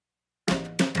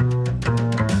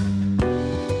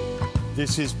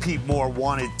This is Pete Moore.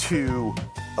 Wanted to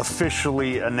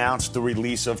officially announce the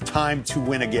release of Time to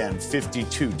Win Again,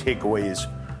 52 takeaways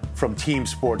from team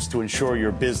sports to ensure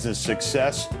your business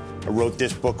success. I wrote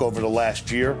this book over the last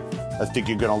year. I think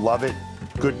you're going to love it.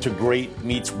 Good to Great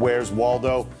meets Where's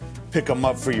Waldo. Pick them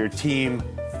up for your team.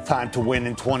 Time to win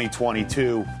in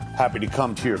 2022. Happy to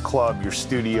come to your club, your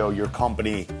studio, your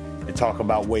company, and talk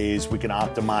about ways we can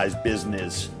optimize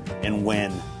business and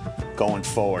win going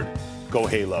forward. Go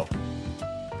Halo.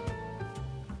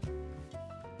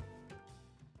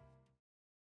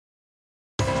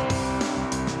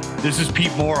 This is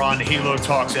Pete Moore on Halo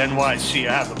Talks NYC.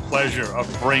 I have the pleasure of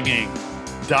bringing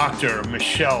Dr.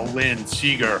 Michelle Lynn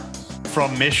Segar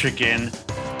from Michigan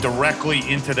directly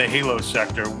into the Halo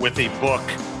sector with a book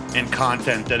and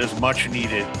content that is much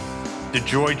needed. The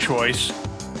Joy Choice,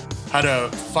 how to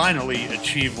finally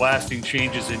achieve lasting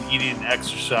changes in eating and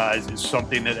exercise, is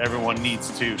something that everyone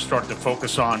needs to start to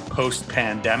focus on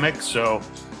post-pandemic. So,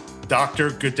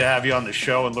 Doctor, good to have you on the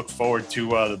show and look forward to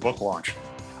the book launch.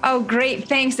 Oh, great.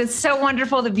 Thanks. It's so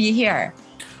wonderful to be here.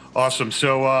 Awesome.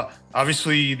 So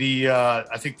obviously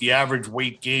I think the average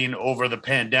weight gain over the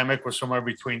pandemic was somewhere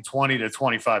between 20 to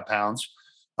 25 pounds.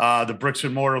 The bricks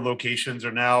and mortar locations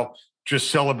are now just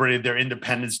celebrated their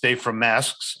Independence Day from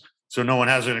masks. So no one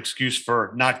has an excuse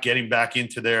for not getting back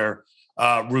into their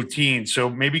routine. So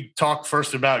maybe talk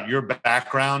first about your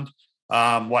background,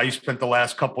 why you spent the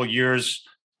last couple of years,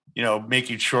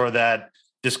 making sure that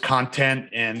this content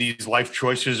and these life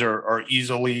choices are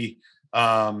easily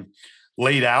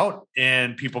laid out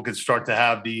and people can start to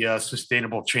have the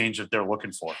sustainable change that they're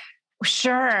looking for.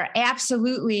 Sure,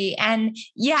 absolutely. And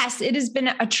yes, it has been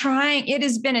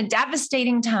a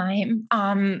devastating time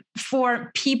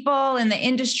for people in the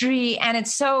industry. And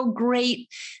it's so great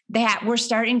that we're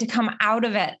starting to come out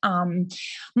of it.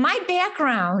 My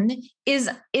background is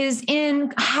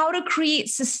in how to create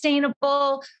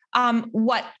sustainable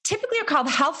what typically are called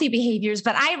healthy behaviors,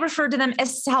 but I refer to them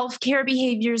as self-care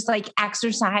behaviors like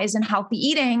exercise and healthy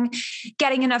eating,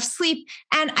 getting enough sleep.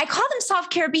 And I call them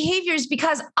self-care behaviors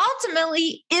because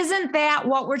ultimately, isn't that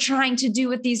what we're trying to do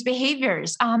with these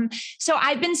behaviors? So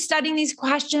I've been studying these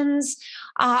questions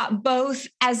both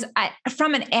as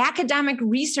from an academic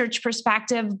research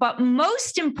perspective, but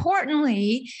most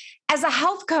importantly, as a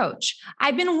health coach.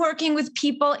 I've been working with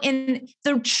people in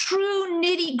the true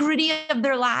nitty-gritty of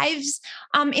their lives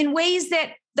in ways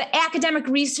that the academic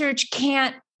research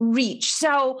can't reach.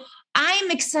 So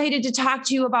I'm excited to talk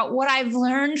to you about what I've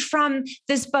learned from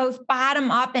this both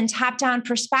bottom-up and top-down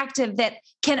perspective that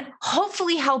can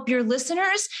hopefully help your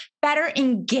listeners better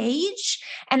engage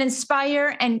and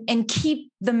inspire and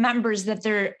keep the members that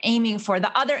they're aiming for,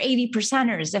 the other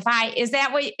 80%ers. Is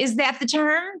that the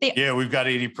term? Yeah, we've got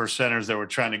 80%ers that we're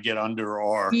trying to get under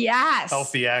our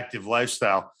healthy, active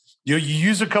lifestyle. You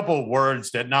use a couple of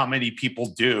words that not many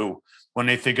people do when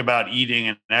they think about eating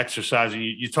and exercising.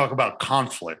 You talk about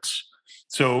conflicts.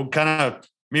 So kind of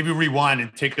maybe rewind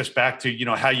and take us back to,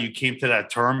 how you came to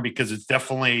that term, because it's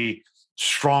definitely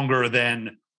stronger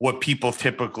than what people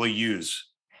typically use.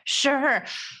 Sure.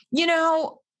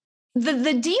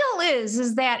 The deal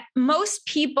is that most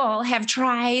people have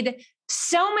tried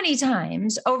so many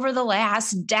times over the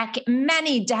last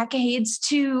many decades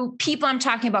to people, I'm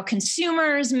talking about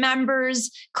consumers,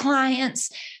 members, clients,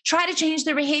 try to change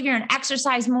their behavior and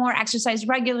exercise more, exercise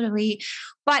regularly.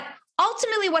 But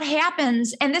ultimately what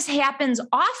happens, and this happens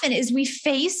often, is we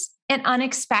face an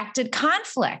unexpected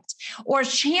conflict or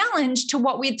challenge to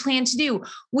what we had planned to do.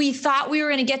 We thought we were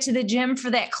going to get to the gym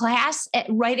for that class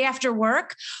right after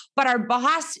work, but our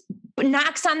boss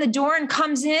knocks on the door and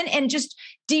comes in and just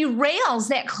derails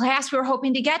that class we were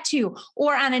hoping to get to.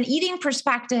 Or on an eating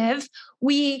perspective,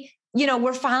 we're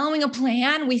following a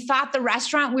plan. We thought the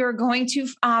restaurant we were going to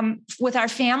with our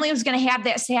family was going to have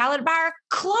that salad bar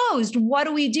closed. What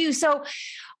do we do? So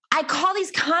I call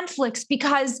these conflicts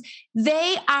because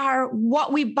they are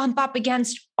what we bump up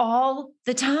against all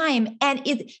the time.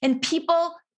 And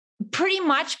people pretty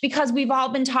much, because we've all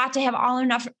been taught to have all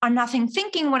or nothing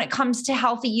thinking when it comes to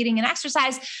healthy eating and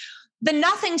exercise, the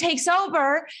nothing takes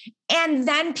over, and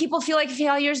then people feel like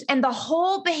failures and the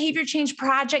whole behavior change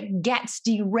project gets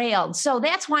derailed. So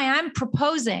that's why I'm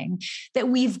proposing that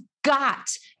we've got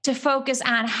to focus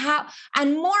on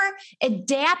more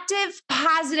adaptive,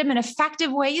 positive, and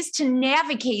effective ways to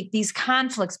navigate these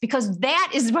conflicts, because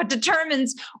that is what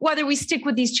determines whether we stick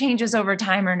with these changes over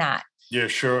time or not. Yeah,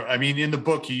 sure. I mean, in the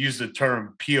book, you use the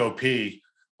term POP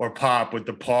or POP, with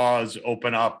the pause,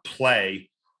 open up, play.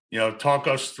 Talk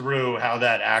us through how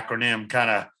that acronym kind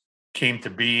of came to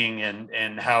being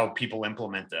and how people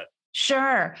implement that.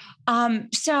 Sure.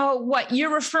 So what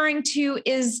you're referring to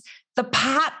is the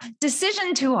POP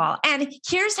decision tool. And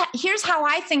here's how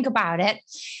I think about it.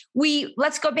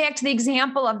 Let's go back to the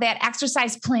example of that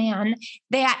exercise plan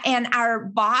and our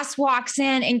boss walks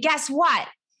in, and guess what?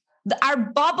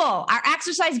 Our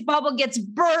exercise bubble gets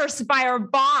burst by our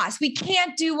boss. We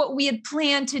can't do what we had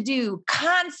planned to do.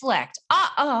 Conflict.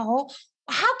 Uh-oh.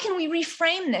 How can we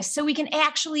reframe this so we can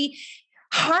actually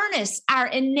harness our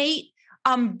innate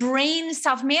brain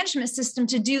self-management system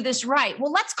to do this right?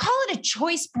 Well, let's call it a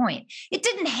choice point. It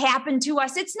didn't happen to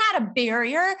us. It's not a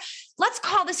barrier. Let's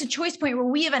call this a choice point where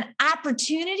we have an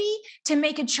opportunity to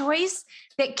make a choice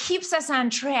that keeps us on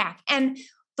track. And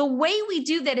the way we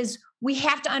do that is we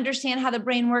have to understand how the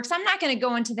brain works. I'm not going to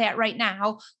go into that right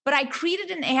now, but I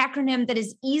created an acronym that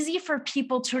is easy for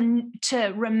people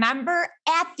to remember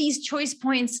at these choice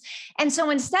points. And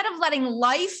so instead of letting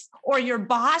life or your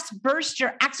boss burst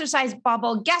your exercise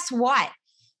bubble, guess what?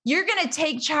 You're going to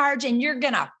take charge and you're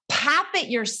going to pop it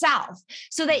yourself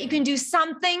so that you can do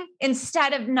something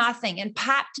instead of nothing. And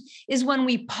popped is when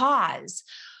we pause.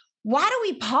 Why do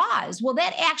we pause? Well,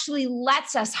 that actually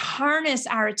lets us harness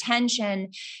our attention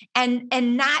and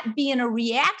not be in a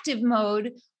reactive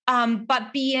mode,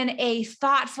 but be in a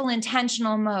thoughtful,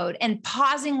 intentional mode. And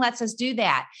pausing lets us do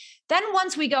that. Then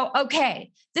once we go, okay,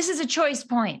 this is a choice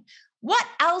point. What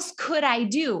else could I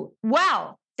do?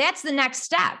 Well, that's the next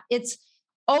step. It's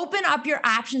open up your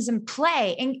options and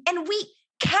play. And we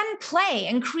can play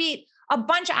and create a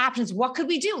bunch of options. What could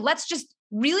we do? Let's just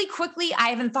really quickly, I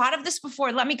haven't thought of this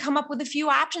before. Let me come up with a few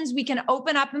options we can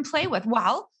open up and play with.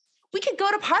 Well, we could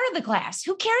go to part of the class.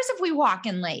 Who cares if we walk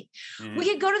in late? Mm-hmm. We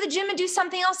could go to the gym and do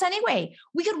something else anyway.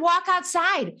 We could walk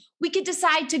outside. We could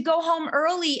decide to go home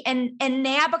early and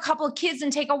nab a couple of kids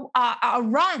and take a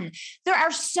run. There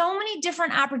are so many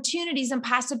different opportunities and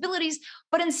possibilities,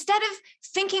 but instead of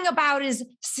thinking about is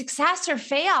success or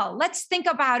fail, let's think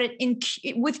about it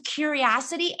with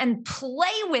curiosity and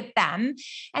play with them.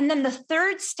 And then the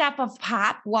third step of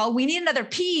POP, well, we need another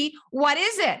P. What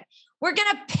is it? We're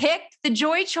going to pick the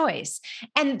joy choice.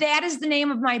 And that is the name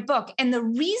of my book. And the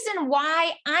reason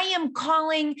why I am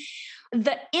calling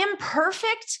the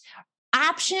imperfect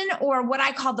option, or what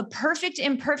I call the perfect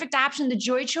imperfect option, the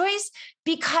joy choice,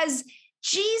 because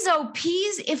geez, oh,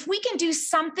 peas, if we can do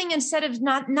something instead of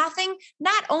nothing,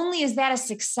 not only is that a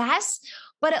success,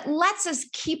 but it lets us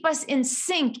keep us in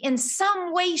sync in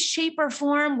some way, shape, or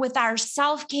form with our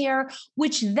self-care,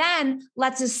 which then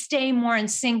lets us stay more in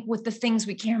sync with the things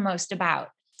we care most about.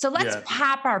 So let's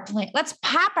pop our plan. Let's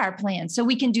pop our plan so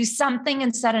we can do something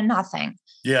instead of nothing.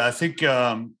 Yeah, I think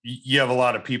you have a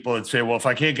lot of people that say, well, if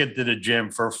I can't get to the gym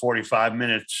for 45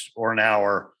 minutes or an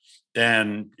hour,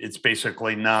 then it's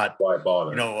basically not,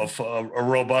 a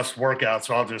robust workout.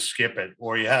 So I'll just skip it.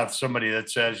 Or you have somebody that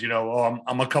says,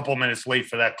 I'm a couple minutes late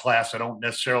for that class. I don't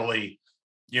necessarily,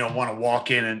 want to walk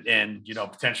in and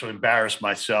potentially embarrass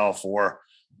myself or,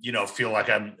 feel like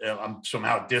I'm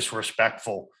somehow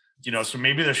disrespectful. So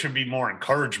maybe there should be more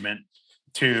encouragement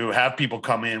to have people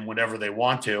come in whenever they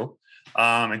want to,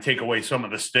 and take away some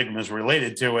of the stigmas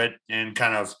related to it and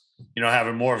kind of,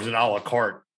 having more of an a la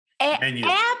carte menu.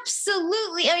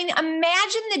 Absolutely. I mean,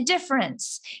 imagine the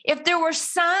difference if there were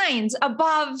signs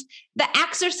above the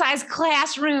exercise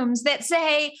classrooms that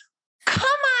say, come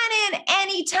on in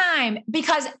anytime,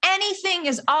 because anything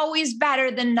is always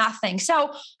better than nothing.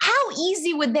 So how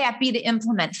easy would that be to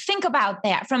implement? Think about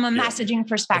that from a messaging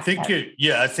perspective. I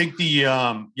think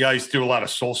I used to do a lot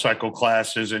of soul cycle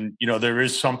classes, and, there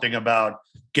is something about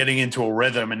getting into a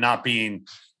rhythm and not being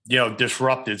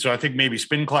disrupted. So I think maybe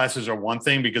spin classes are one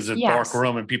thing because it's a dark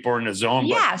room and people are in the zone.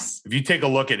 Yes. But if you take a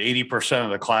look at 80%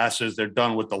 of the classes, they're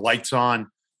done with the lights on.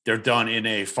 They're done in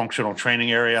a functional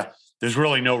training area. There's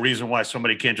really no reason why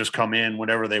somebody can't just come in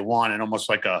whenever they want. And almost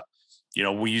like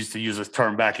we used to use this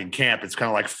term back in camp. It's kind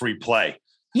of like free play.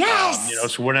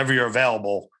 Yes. So whenever you're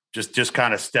available, just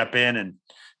kind of step in and,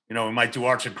 we might do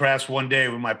arts and crafts one day.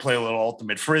 We might play a little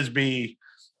ultimate Frisbee.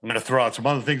 I'm going to throw out some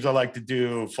other things I like to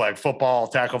do, flag football,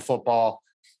 tackle football.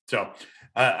 So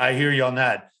I hear you on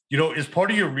that. As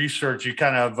part of your research, you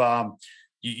kind of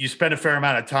you spend a fair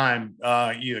amount of time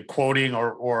either quoting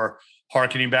or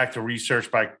hearkening back to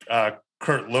research by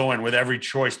Kurt Lewin. With every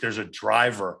choice, there's a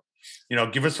driver.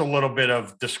 Give us a little bit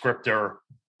of descriptor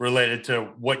related to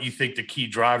what you think the key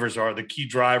drivers are. The key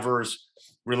drivers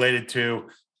related to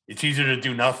it's easier to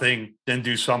do nothing than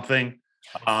do something.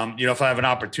 If I have an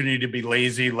opportunity to be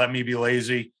lazy, let me be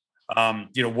lazy.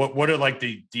 What are like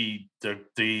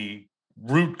the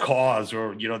root cause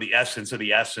or, the essence of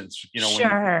the essence, when you think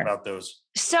about those?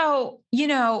 So,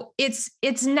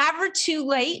 it's never too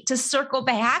late to circle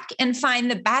back and find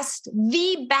the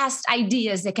best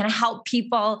ideas that can help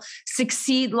people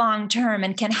succeed long term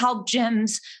and can help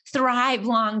gyms thrive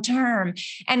long term.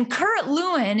 And Kurt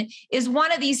Lewin is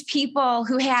one of these people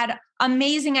who had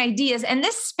amazing ideas. And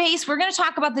this space, we're going to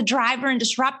talk about the driver and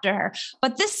disruptor,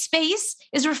 but this space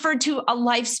is referred to a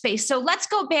life space. So let's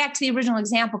go back to the original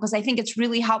example because I think it's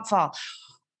really helpful.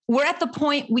 We're at the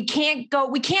point we can't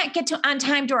get to on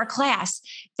time to our class.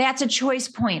 That's a choice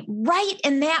point. Right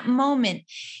in that moment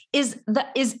is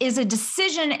a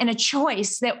decision and a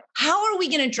choice that how are we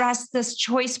going to address this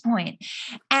choice point?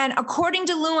 And according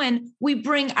to Lewin, we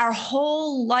bring our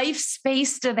whole life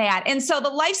space to that. And so the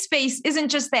life space isn't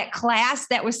just that class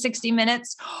that was 60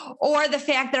 minutes or the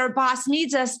fact that our boss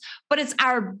needs us, but it's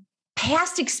our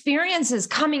past experiences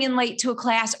coming in late to a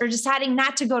class or deciding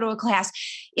not to go to a class.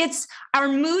 It's our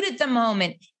mood at the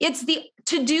moment. It's the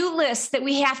to-do list that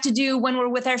we have to do when we're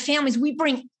with our families. We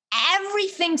bring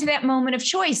everything to that moment of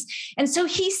choice. And so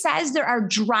he says there are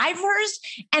drivers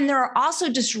and there are also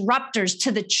disruptors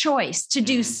to the choice to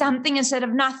do something instead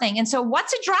of nothing. And so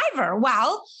what's a driver?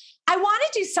 Well, I want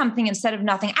to do something instead of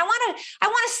nothing. I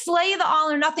want to slay the all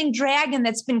or nothing dragon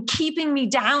that's been keeping me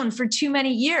down for too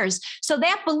many years. So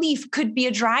that belief could be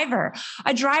a driver.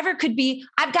 A driver could be,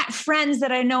 I've got friends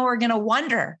that I know are going to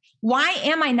wonder, why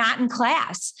am I not in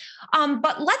class?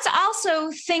 But let's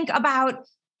also think about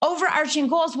overarching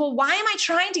goals. Well, why am I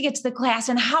trying to get to the class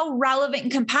and how relevant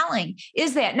and compelling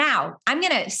is that? Now, I'm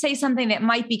going to say something that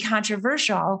might be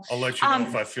controversial. I'll let you know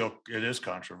if I feel it is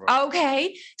controversial.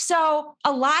 Okay. So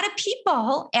a lot of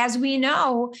people, as we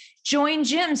know, join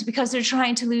gyms because they're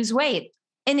trying to lose weight.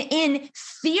 And in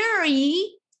theory,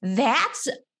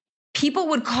 people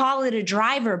would call it a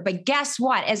driver, but guess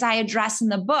what? As I address in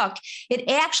the book,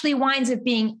 it actually winds up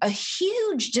being a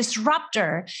huge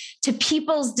disruptor to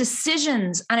people's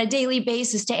decisions on a daily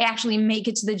basis to actually make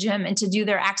it to the gym and to do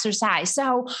their exercise.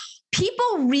 So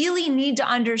people really need to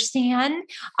understand,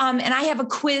 and I have a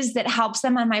quiz that helps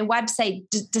them on my website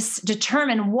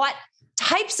determine what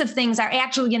types of things are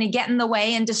actually going to get in the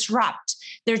way and disrupt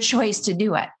their choice to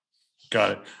do it.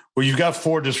 Got it. Well, you've got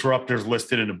 4 disruptors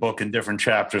listed in the book in different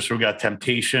chapters. So we've got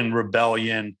temptation,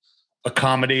 rebellion,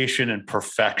 accommodation, and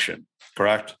perfection,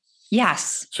 correct?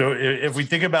 Yes. So if we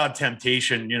think about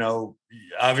temptation,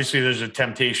 obviously there's a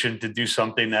temptation to do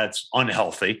something that's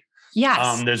unhealthy.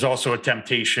 Yes. There's also a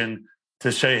temptation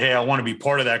to say, hey, I want to be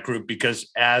part of that group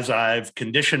because as I've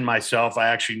conditioned myself, I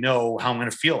actually know how I'm going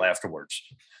to feel afterwards.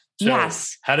 So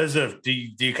yes. How does do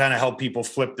you kind of help people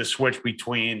flip the switch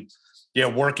between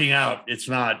working out, it's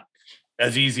not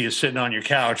as easy as sitting on your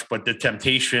couch, but the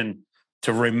temptation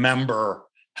to remember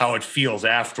how it feels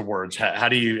afterwards. How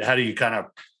do you kind of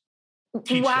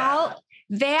teach that?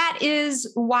 That is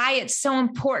why it's so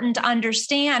important to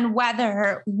understand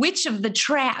which of the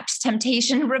traps,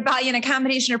 temptation, rebellion,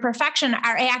 accommodation, or perfection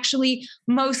are actually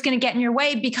most going to get in your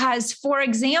way. Because, for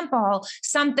example,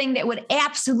 something that would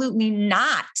absolutely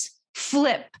not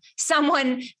flip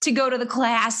someone to go to the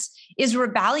class is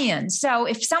rebellion. So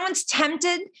if someone's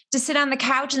tempted to sit on the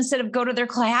couch instead of go to their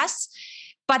class,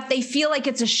 but they feel like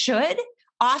it's a should,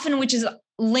 often which is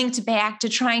linked back to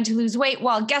trying to lose weight,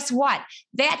 well, guess what?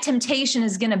 That temptation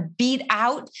is going to beat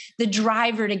out the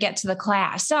driver to get to the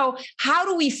class. So how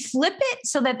do we flip it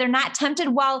so that they're not tempted?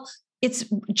 Well, it's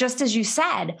just as you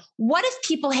said, what if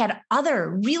people had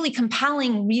other really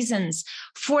compelling reasons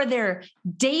for their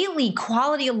daily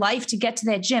quality of life to get to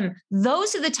that gym?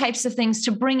 Those are the types of things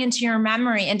to bring into your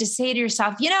memory and to say to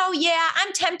yourself,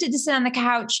 I'm tempted to sit on the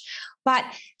couch, but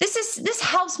this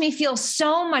helps me feel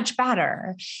so much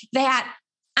better that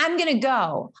I'm going to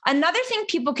go. Another thing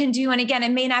people can do, and again,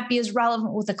 it may not be as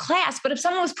relevant with a class, but if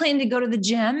someone was planning to go to the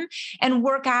gym and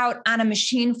work out on a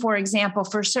machine, for example,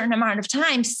 for a certain amount of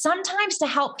time, sometimes to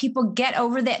help people get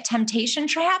over that temptation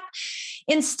trap,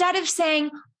 instead of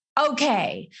saying,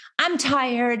 okay, I'm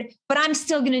tired, but I'm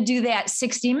still going to do that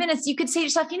 60 minutes, you could say to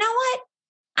yourself, you know what?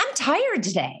 I'm tired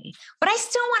today, but I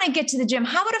still want to get to the gym.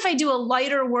 How about if I do a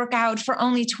lighter workout for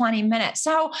only 20 minutes?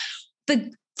 So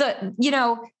the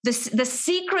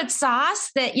secret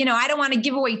sauce that, I don't want to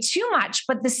give away too much,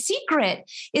 but the secret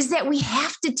is that we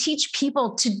have to teach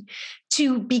people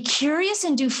to be curious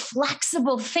and do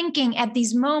flexible thinking at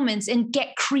these moments and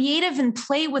get creative and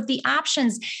play with the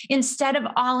options instead of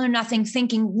all or nothing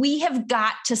thinking. We have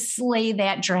got to slay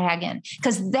that dragon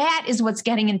because that is what's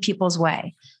getting in people's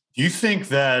way. Do you think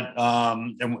that,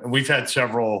 and we've had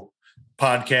several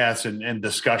podcasts and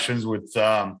discussions with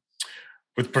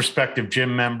prospective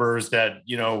gym members that,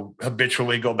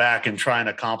 habitually go back and try and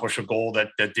accomplish a goal that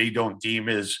they don't deem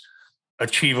is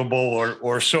achievable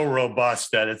or so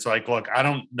robust that it's like, look, I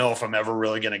don't know if I'm ever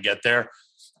really going to get there.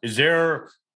 Is there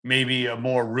maybe a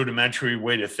more rudimentary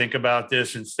way to think about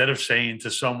this instead of saying to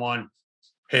someone,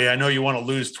 hey, I know you want to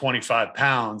lose 25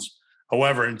 pounds.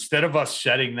 However, instead of us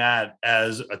setting that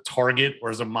as a target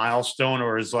or as a milestone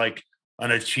or as like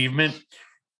an achievement,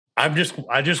 I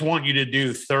just want you to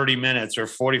do 30 minutes or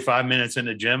 45 minutes in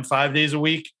the gym 5 days a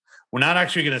week. We're not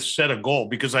actually going to set a goal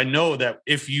because I know that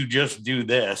if you just do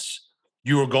this,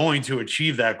 you are going to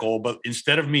achieve that goal. But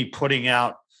instead of me putting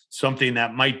out something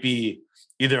that might be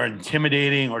either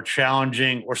intimidating or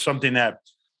challenging or something that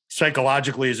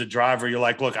psychologically as a driver, you're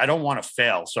like, look, I don't want to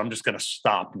fail, so I'm just going to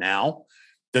stop now.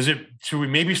 Should we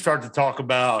maybe start to talk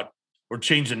about or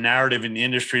change the narrative in the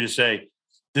industry to say,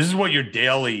 this is what your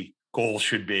daily goal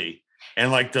should be?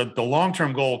 And like the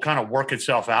long-term goal will kind of work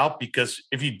itself out because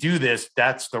if you do this,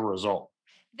 that's the result.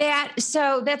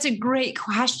 That's a great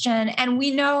question. And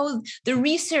we know the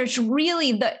research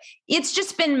really, it's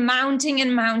just been mounting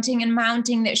and mounting and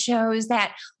mounting that shows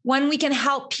that when we can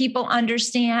help people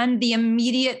understand the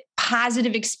immediate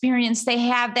positive experience they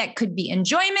have, that could be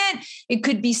enjoyment, it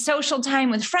could be social time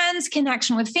with friends,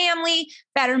 connection with family,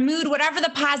 better mood, whatever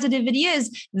the positivity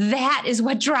is, that is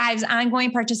what drives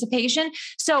ongoing participation.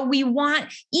 So we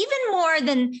want even more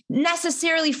than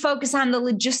necessarily focus on the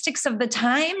logistics of the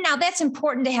time. Now that's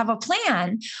important to have a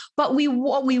plan, but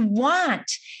what we want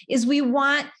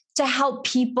to help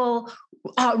people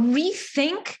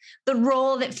rethink the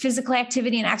role that physical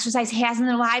activity and exercise has in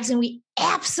their lives. And we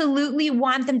absolutely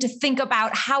want them to think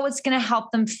about how it's going to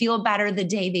help them feel better the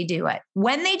day they do it,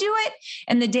 when they do it,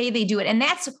 and the day they do it. And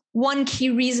that's one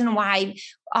key reason why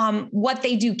what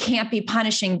they do can't be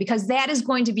punishing, because that is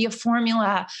going to be a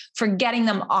formula for getting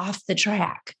them off the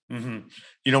track. Mm-hmm.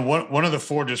 You know, one of the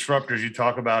 4 disruptors you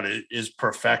talk about is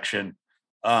perfection.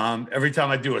 Every time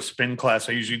I do a spin class,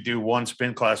 I usually do one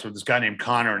spin class with this guy named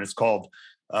Connor, and it's called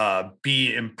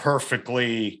Be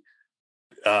Imperfectly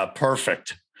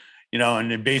Perfect. You know,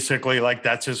 and basically like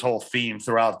that's his whole theme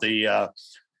throughout the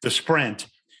sprint.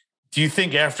 Do you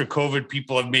think after COVID,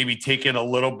 people have maybe taken a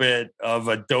little bit of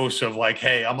a dose of like,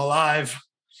 hey, I'm alive,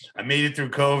 I made it through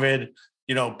COVID,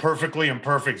 you know, perfectly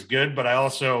imperfect's good, but I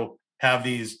also have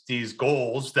these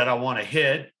goals that I want to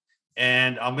hit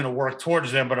and I'm going to work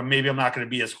towards them, but maybe I'm not going to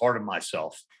be as hard on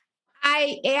myself.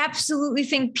 I absolutely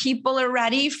think people are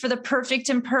ready for the perfect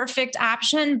imperfect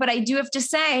option, but I do have to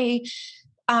say,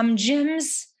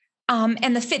 gyms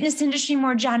and the fitness industry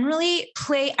more generally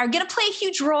are going to play a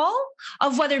huge role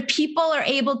of whether people are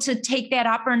able to take that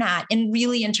up or not and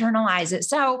really internalize it.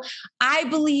 So I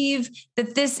believe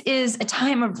that this is a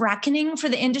time of reckoning for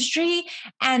the industry,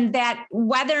 and that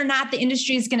whether or not the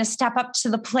industry is going to step up to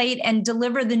the plate and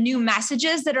deliver the new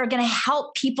messages that are going to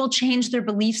help people change their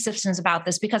belief systems about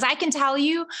this. Because I can tell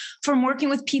you from working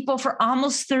with people for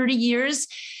almost 30 years,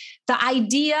 the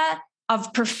idea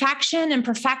of perfection and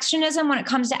perfectionism when it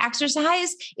comes to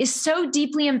exercise is so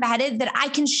deeply embedded that I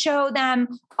can show them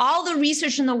all the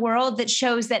research in the world that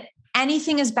shows that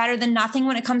anything is better than nothing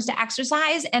when it comes to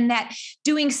exercise, and that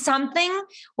doing something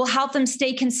will help them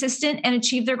stay consistent and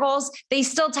achieve their goals. They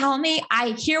still tell me, I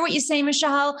hear what you say,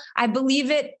 Michelle, I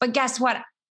believe it, but guess what?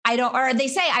 I don't, or they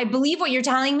say, I believe what you're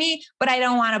telling me, but I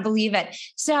don't want to believe it.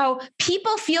 So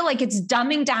people feel like it's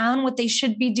dumbing down what they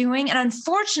should be doing. And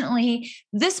unfortunately,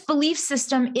 this belief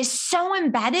system is so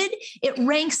embedded, it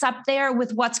ranks up there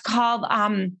with what's called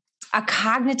a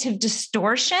cognitive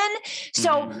distortion.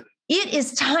 So it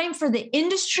is time for the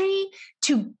industry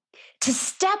to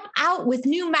step out with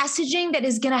new messaging that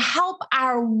is going to help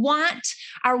our wannabe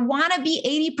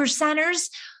 80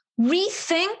 percenters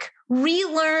rethink,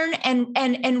 relearn,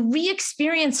 and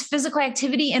re-experience physical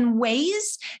activity in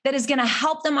ways that is going to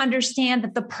help them understand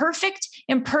that the perfect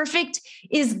imperfect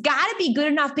is got to be good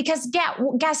enough, because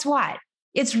guess what?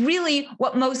 It's really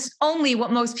only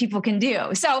what most people can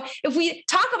do. So if we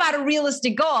talk about a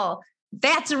realistic goal,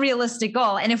 that's a realistic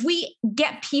goal. And if we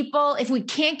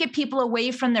can't get people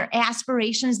away from their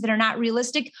aspirations that are not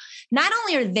realistic, not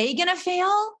only are they going to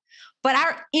fail, but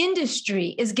our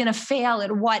industry is going to fail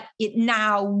at what it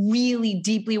now really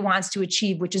deeply wants to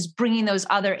achieve, which is bringing those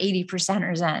other 80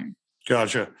 percenters in.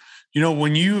 Gotcha. You know,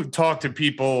 when you talk to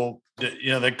people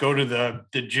that go to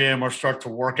the gym or start to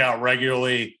work out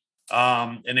regularly,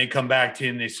 and they come back to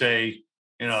you and they say,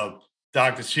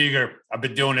 Dr. Segar, I've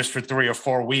been doing this for 3 or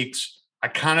 4 weeks. I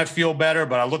kind of feel better,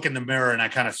 but I look in the mirror and I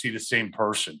kind of see the same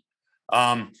person.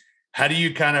 How do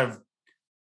you kind of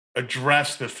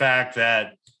address the fact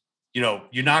that,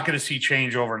 you're not going to see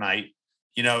change overnight?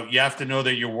 You have to know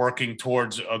that you're working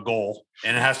towards a goal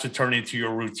and it has to turn into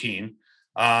your routine.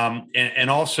 And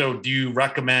also, do you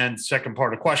recommend, second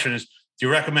part of the question is, do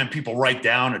you recommend people write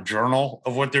down a journal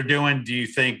of what they're doing? Do you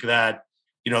think that,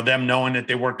 them knowing that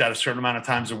they worked out a certain amount of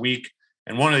times a week?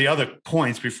 And one of the other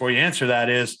points before you answer that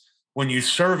is when you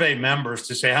survey members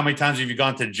to say, how many times have you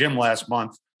gone to the gym last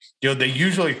month? They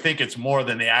usually think it's more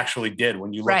than they actually did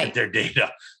when you look at their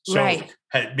data. So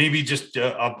maybe just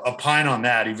opine on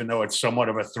that, even though it's somewhat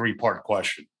of a 3-part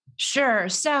question. Sure.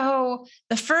 So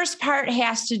the first part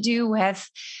has to do with,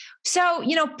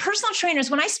 personal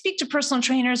trainers, when I speak to personal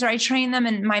trainers or I train them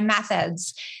in my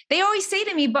methods, they always say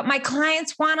to me, but my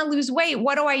clients want to lose weight.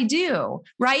 What do I do?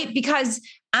 Right? Because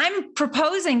I'm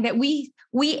proposing that we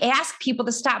ask people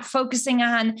to stop focusing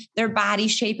on their body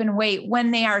shape and weight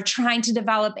when they are trying to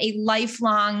develop a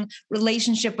lifelong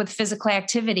relationship with physical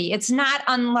activity. It's not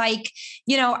unlike,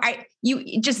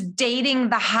 you just dating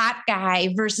the hot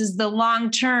guy versus the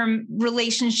long-term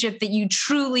relationship that you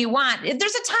truly want.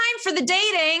 There's a time for the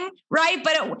dating, right?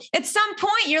 But at some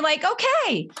point you're like,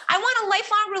 okay, I want a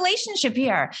lifelong relationship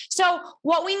here. So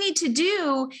what we need to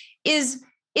do is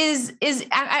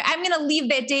I'm going to leave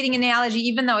that dating analogy,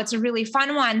 even though it's a really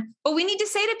fun one, but we need to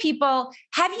say to people,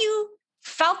 have you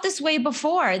felt this way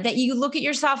before, that you look at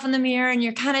yourself in the mirror and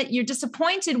you're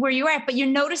disappointed where you are, but you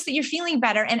notice that you're feeling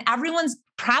better, and everyone's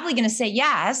probably going to say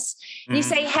yes. And you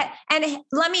say, and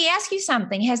let me ask you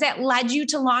something. Has that led you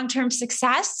to long-term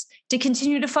success to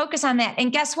continue to focus on that?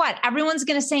 And guess what? Everyone's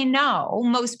going to say no,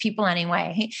 most people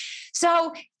anyway.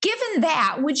 So given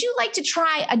that, would you like to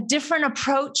try a different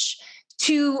approach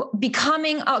to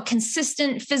becoming a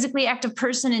consistent, physically active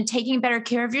person and taking better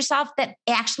care of yourself that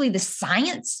actually the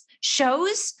science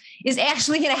shows is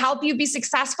actually going to help you be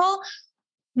successful?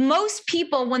 Most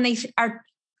people, when they are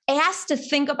asked to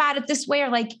think about it this way, are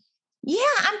like, yeah,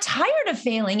 I'm tired of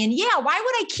failing. And yeah, why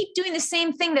would I keep doing the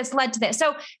same thing that's led to that?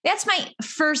 So that's my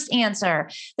first answer.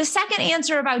 The second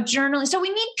answer about journaling. So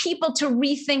we need people to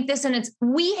rethink this. And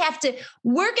we're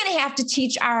going to have to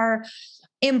teach our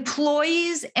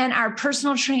employees and our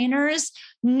personal trainers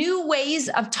new ways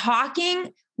of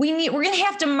talking. We're going to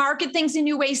have to market things in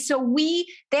new ways. So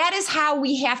that is how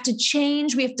we have to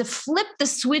change. We have to flip the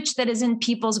switch that is in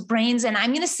people's brains. And I'm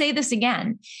going to say this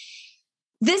again.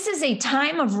 This is a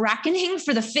time of reckoning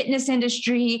for the fitness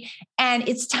industry, and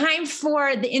it's time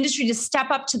for the industry to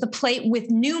step up to the plate with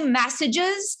new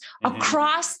messages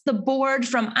across the board,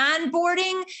 from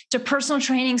onboarding to personal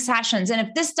training sessions. And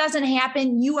if this doesn't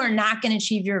happen, you are not going to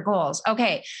achieve your goals.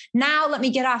 Okay, now let me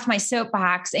get off my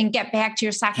soapbox and get back to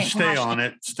your second question.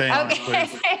 Stay on it,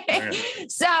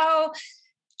 please. So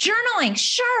journaling,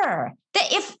 sure.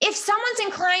 If someone's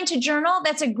inclined to journal,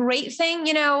 that's a great thing.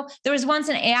 There was once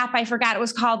an app, I forgot what it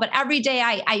was called, but every day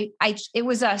it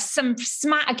was a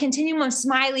continuum of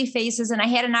smiley faces, and I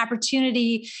had an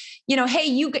opportunity. Hey,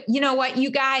 you know what,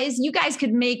 you guys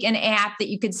could make an app that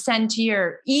you could send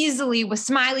to easily with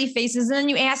smiley faces, and then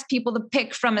you ask people to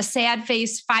pick from a sad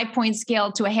face 5-point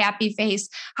scale to a happy face.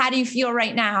 How do you feel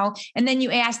right now? And then you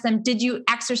ask them, did you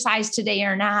exercise today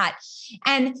or not?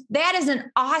 And that is an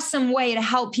awesome way to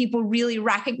help people really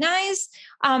recognize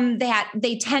that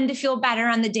they tend to feel better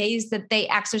on the days that they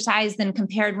exercise than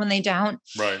compared when they don't.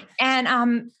 Right.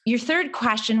 And your third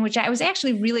question, which I was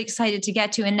actually really excited to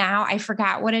get to, and now I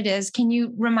forgot what it is. Can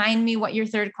you remind me what your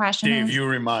third question is? Dave, you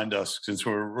remind us, since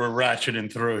we're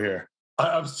ratcheting through here.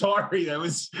 I'm sorry. It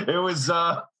was.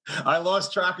 I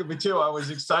lost track of it too. I was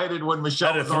excited when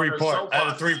Michelle had a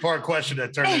 3-part question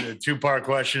that turned into a 2-part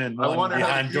question, and one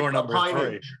behind door number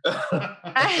 3.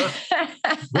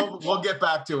 We'll get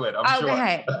back to it. I'm sure.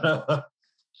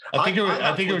 I think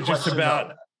it was just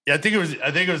about. I think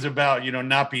it was about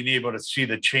not being able to see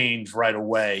the change right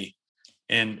away,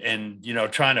 and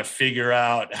trying to figure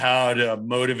out how to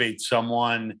motivate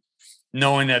someone,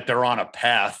 knowing that they're on a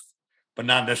path, but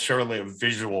not necessarily a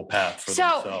visual path for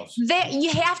themselves. So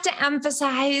you have to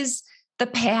emphasize the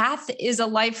path is a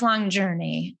lifelong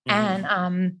journey.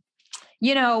 And,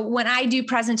 when I do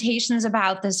presentations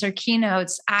about this or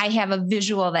keynotes, I have a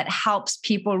visual that helps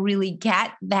people really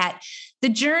get that the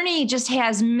journey just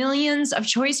has millions of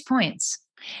choice points.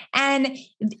 And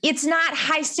it's not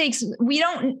high stakes. We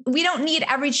don't need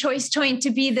every choice point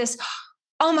to be this,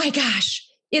 oh my gosh,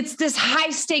 it's this high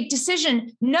stake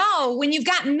decision. No, when you've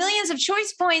got millions of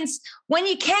choice points, when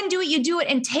you can do it, you do it.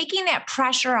 And taking that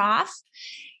pressure off,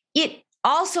 it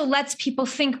also lets people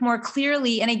think more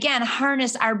clearly. And again,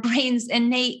 harness our brain's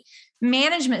innate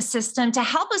management system to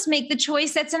help us make the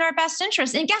choice that's in our best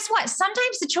interest. And guess what?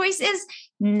 Sometimes the choice is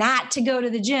not to go to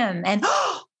the gym. And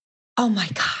oh my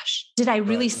gosh, did I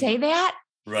really say that?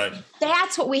 Right.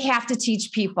 That's what we have to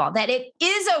teach people, that it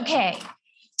is okay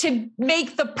to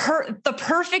make the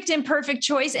perfect imperfect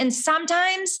choice. And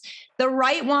sometimes the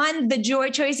right one, the joy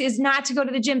choice, is not to go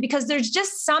to the gym because there's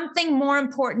just something more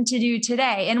important to do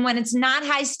today. And when it's not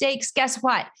high stakes, guess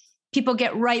what? People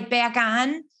get right back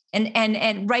on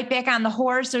and right back on the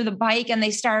horse or the bike, and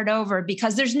they start over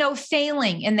because there's no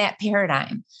failing in that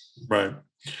paradigm. Right.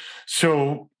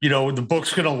 So, the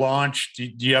book's going to launch.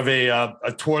 Do you have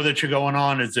a tour that you're going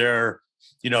on? Is there,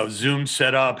 Zoom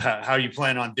set up? How you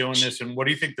plan on doing this? And what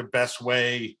do you think the best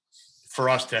way for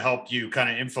us to help you kind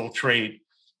of infiltrate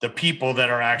the people that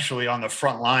are actually on the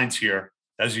front lines here,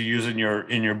 as you use in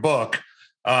your book,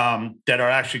 that are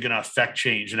actually going to affect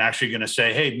change and actually going to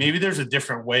say, hey, maybe there's a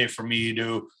different way for me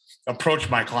to approach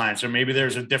my clients, or maybe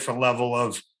there's a different level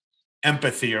of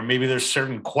empathy, or maybe there's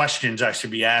certain questions I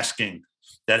should be asking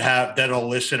that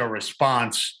elicit a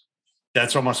response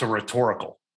that's almost a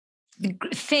rhetorical.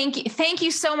 Thank you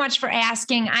so much for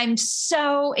asking. I'm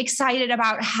so excited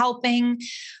about helping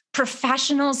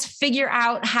professionals figure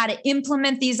out how to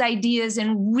implement these ideas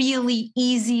in really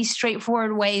easy,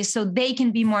 straightforward ways so they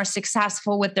can be more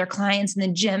successful with their clients, and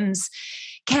the gyms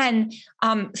can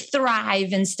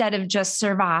thrive instead of just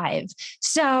survive.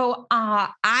 So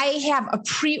I have a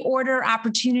pre-order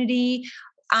opportunity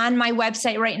on my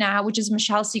website right now, which is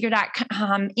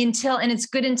michellesegar.com, and it's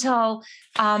good until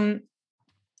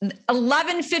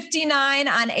 11:59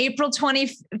 on April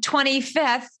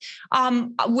 25th,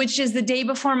 which is the day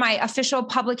before my official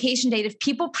publication date. If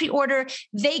people pre-order,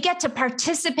 they get to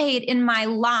participate in my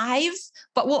live,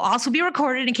 but will also be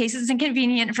recorded in case it's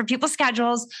inconvenient for people's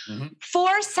schedules,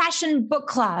 4-session book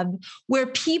club where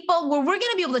we're going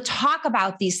to be able to talk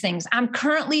about these things. I'm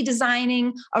currently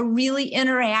designing a really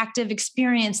interactive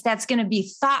experience that's going to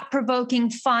be thought-provoking,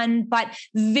 fun, but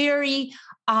very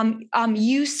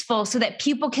useful, so that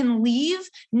people can leave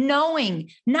knowing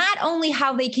not only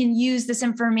how they can use this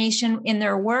information in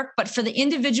their work, but for the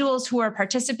individuals who are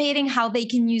participating, how they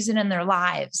can use it in their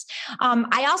lives.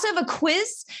 I also have a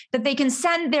quiz that they can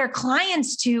send their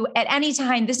clients to at any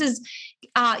time. This is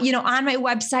on my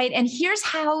website. And here's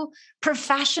how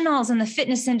professionals in the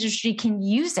fitness industry can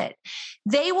use it.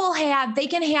 They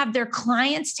can have their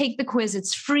clients take the quiz.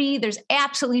 It's free. There's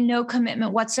absolutely no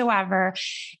commitment whatsoever.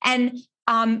 And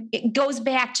it goes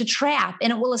back to TRAP,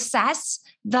 and it will assess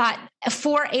the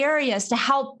 4 areas to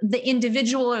help the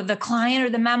individual or the client or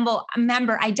the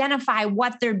member identify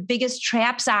what their biggest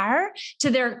traps are to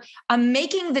their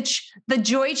making the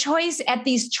joy choice at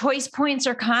these choice points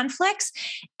or conflicts.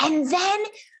 And then,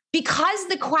 because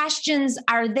the questions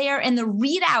are there and the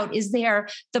readout is there,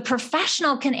 the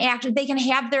professional they can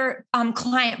have their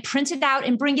client print it out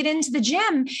and bring it into the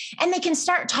gym, and they can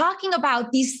start talking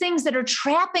about these things that are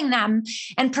trapping them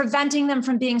and preventing them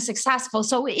from being successful.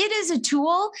 So it is a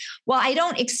tool. While I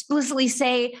don't explicitly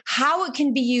say how it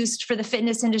can be used for the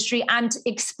fitness industry, I'm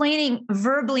explaining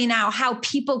verbally now how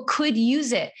people could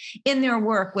use it in their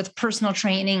work with personal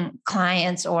training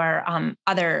clients or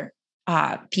other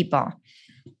people.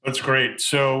 That's great.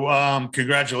 So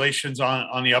congratulations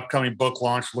on the upcoming book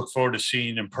launch. Look forward to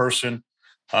seeing you in person.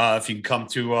 If you can come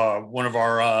to one of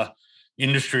our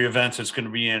industry events, it's going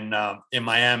to be in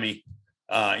Miami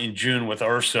in June with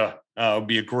Ursa. It would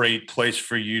be a great place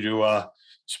for you to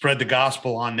spread the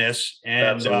gospel on this.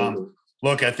 And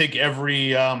look, I think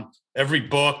every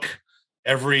book,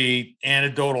 every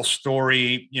anecdotal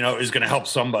story, is going to help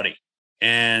somebody.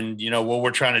 And, what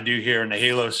we're trying to do here in the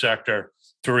Halo sector,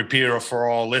 to repeat it for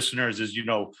all listeners, is,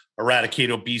 eradicate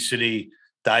obesity,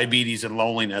 diabetes, and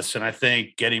loneliness. And I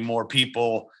think getting more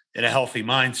people in a healthy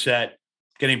mindset,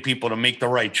 getting people to make the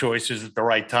right choices at the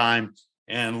right time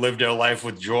and live their life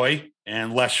with joy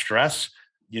and less stress,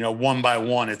 one by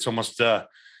one, it's almost,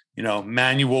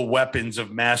 manual weapons of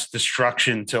mass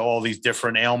destruction to all these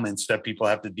different ailments that people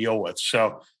have to deal with.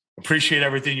 So appreciate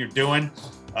everything you're doing.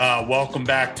 Welcome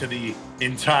back to the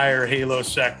entire Halo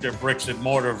sector, bricks and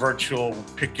mortar, virtual.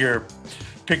 Pick your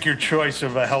choice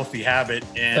of a healthy habit,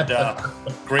 and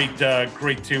great to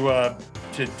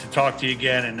talk to you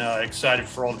again, and excited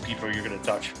for all the people you're going to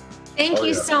touch. Thank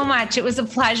you so much. It was a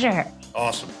pleasure.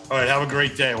 Awesome. All right, have a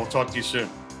great day. We'll talk to you soon.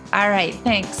 All right,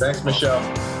 thanks. Thanks, Michelle.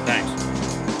 Thanks.